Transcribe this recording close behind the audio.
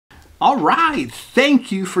All right,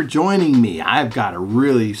 thank you for joining me. I've got a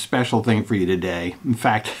really special thing for you today. In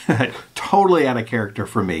fact, totally out of character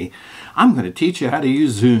for me. I'm going to teach you how to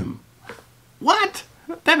use Zoom. What?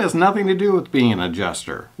 That has nothing to do with being an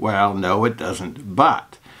adjuster. Well, no, it doesn't,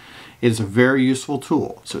 but it's a very useful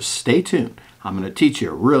tool. So stay tuned. I'm going to teach you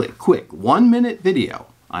a really quick 1-minute video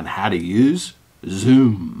on how to use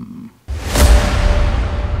Zoom.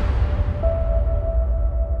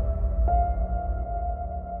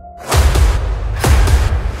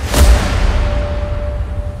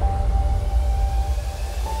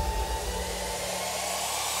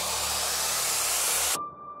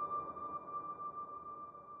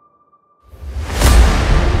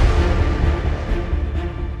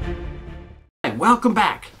 Welcome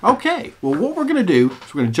back. Okay, well what we're going to do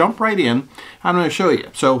is we're going to jump right in. I'm going to show you.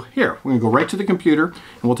 So here, we're going to go right to the computer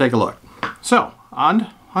and we'll take a look. So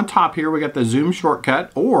on top here we got the Zoom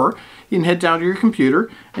shortcut, or you can head down to your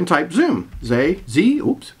computer and type Zoom.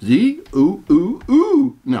 Zoom.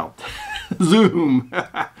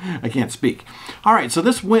 I can't speak. All right, so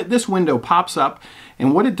this window pops up,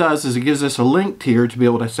 and what it does is it gives us a link here to be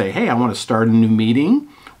able to say, hey, I want to start a new meeting,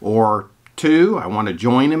 or 2, I want to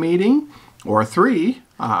join a meeting, or 3,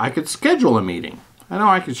 I could schedule a meeting. I know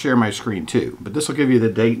I could share my screen too, but this will give you the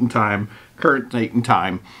date and time, current date and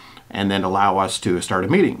time, and then allow us to start a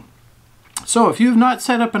meeting. So if you've not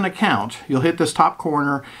set up an account, you'll hit this top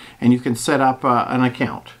corner and you can set up an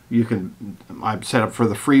account. I've set up for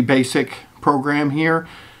the free basic program here.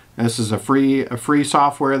 This is a free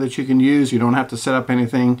software that you can use. You don't have to set up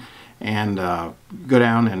anything, and go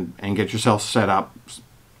down and get yourself set up.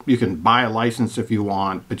 You can buy a license if you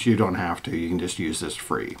want, but you don't have to. You can just use this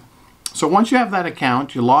free. So once you have that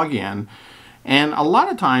account, you log in, and a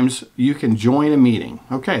lot of times you can join a meeting.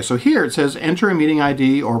 Okay, so here it says enter a meeting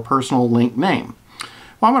ID or personal link name.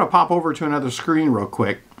 Well, I'm going to pop over to another screen real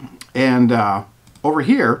quick, and over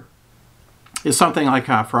here is something like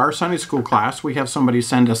for our Sunday school class, we have somebody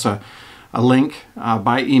send us a link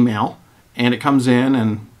by email, and it comes in,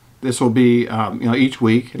 and this will be, each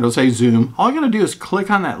week. It'll say Zoom. All I got to do is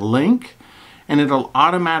click on that link, and it'll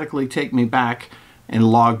automatically take me back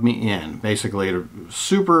and log me in. Basically, it's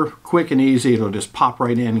super quick and easy. It'll just pop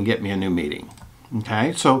right in and get me a new meeting.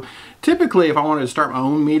 Okay, so typically, if I wanted to start my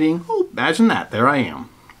own meeting, oh, imagine that. There I am.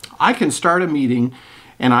 I can start a meeting,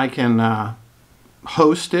 and I can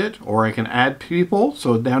host it, or I can add people.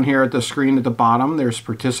 So down here at the screen at the bottom, there's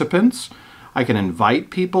participants. I can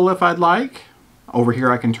invite people if I'd like. Over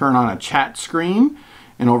here I can turn on a chat screen,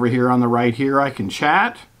 and over here on the right here I can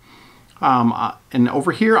chat. And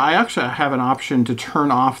over here I actually have an option to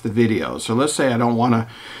turn off the video. So let's say I don't want to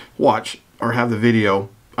watch or have the video,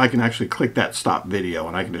 I can actually click that stop video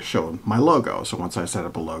and I can just show my logo. So once I set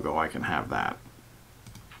up a logo, I can have that.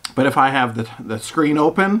 But if I have the screen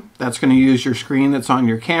open, that's going to use your screen that's on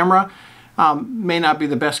your camera. May not be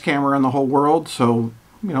the best camera in the whole world, so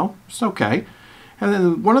it's okay. And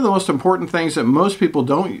then one of the most important things that most people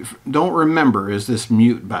don't remember is this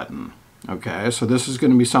mute button. Okay, so this is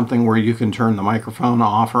going to be something where you can turn the microphone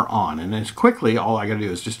off or on, and as quickly, all I got to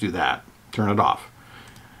do is just do that, turn it off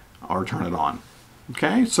or turn it on.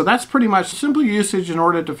 Okay, so that's pretty much simple usage in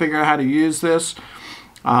order to figure out how to use this.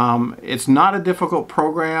 It's not a difficult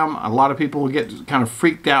program. A lot of people will get kind of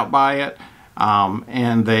freaked out by it,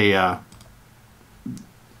 and I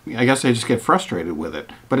guess they just get frustrated with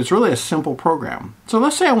it, but it's really a simple program. So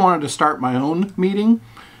let's say I wanted to start my own meeting.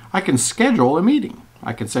 I can schedule a meeting.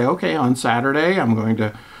 I can say, okay, on Saturday, I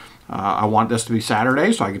want this to be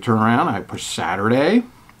Saturday, so I can turn around, I push Saturday,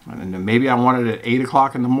 and then maybe I want it at 8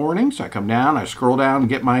 o'clock in the morning, so I come down, I scroll down and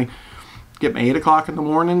get my 8 o'clock in the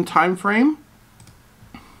morning time frame.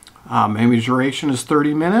 Maybe the duration is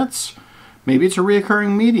 30 minutes. Maybe it's a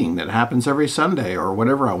reoccurring meeting that happens every Sunday, or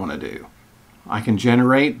whatever I want to do. I can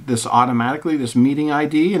generate this automatically, this meeting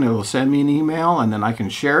ID, and it'll send me an email, and then I can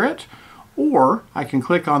share it. Or I can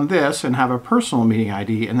click on this and have a personal meeting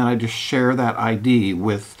ID, and then I just share that ID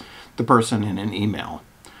with the person in an email.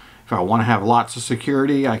 If I want to have lots of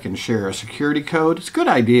security, I can share a security code. It's a good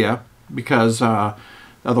idea, because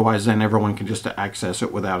otherwise then everyone can just access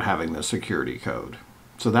it without having the security code.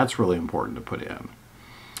 So that's really important to put in.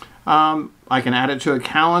 I can add it to a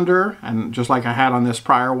calendar, and just like I had on this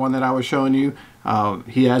prior one that I was showing you,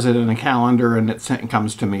 he has it in a calendar, and it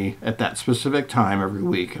comes to me at that specific time every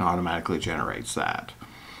week and automatically generates that.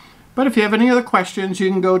 But if you have any other questions,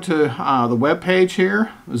 you can go to the web page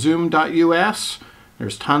here, zoom.us.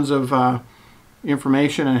 There's tons of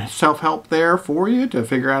information and self-help there for you to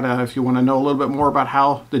figure out if you want to know a little bit more about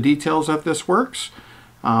how the details of this works.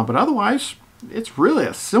 But otherwise, it's really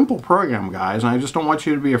a simple program, guys, and I just don't want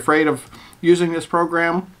you to be afraid of using this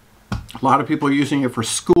program. A lot of people are using it for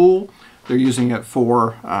school. They're using it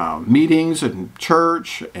for meetings in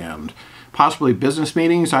church and possibly business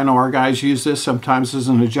meetings. I know our guys use this sometimes as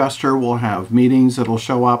an adjuster. We'll have meetings that'll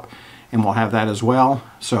show up and we'll have that as well.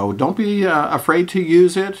 So don't be afraid to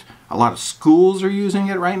use it. A lot of schools are using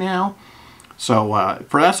it right now. So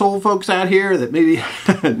for us old folks out here that maybe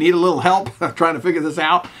need a little help trying to figure this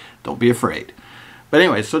out, don't be afraid. But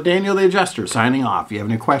anyway, so Daniel the Adjuster signing off. If you have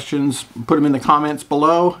any questions, put them in the comments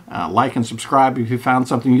below. Like and subscribe if you found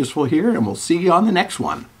something useful here, and we'll see you on the next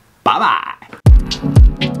one. Bye-bye.